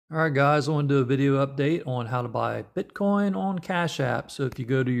All right, guys, I want to do a video update on how to buy Bitcoin on Cash App. So if you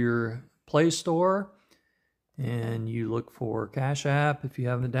go to your Play Store and you look for Cash App, if you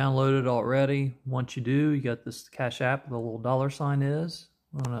haven't downloaded it already, once you do, you got this Cash App, the little dollar sign is.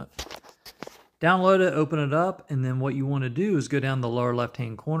 I'm going to download it, open it up, and then what you want to do is go down the lower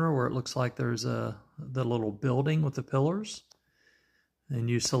left-hand corner where it looks like there's the little building with the pillars. And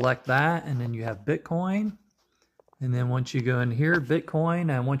you select that, and then you have Bitcoin. And then once you go in here,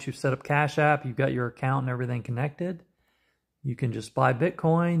 Bitcoin, and once you've set up Cash App, you've got your account and everything connected, you can just buy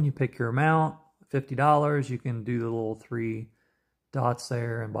Bitcoin. You pick your amount, $50. You can do the little three dots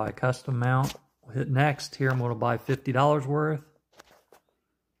there and buy a custom amount. We'll hit next. Here I'm going to buy $50 worth.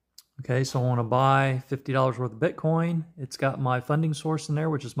 Okay, so I want to buy $50 worth of Bitcoin. It's got my funding source in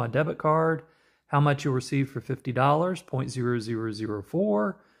there, which is my debit card. How much you'll receive for $50,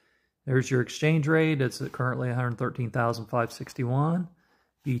 0.0004. There's your exchange rate. It's at currently 113,561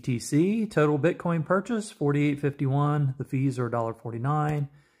 BTC. Total Bitcoin purchase, 48.51. The fees are $1.49.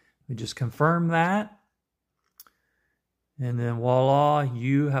 We just confirm that. And then voila,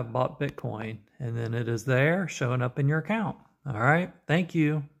 you have bought Bitcoin. And then it is there showing up in your account. All right, thank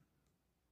you.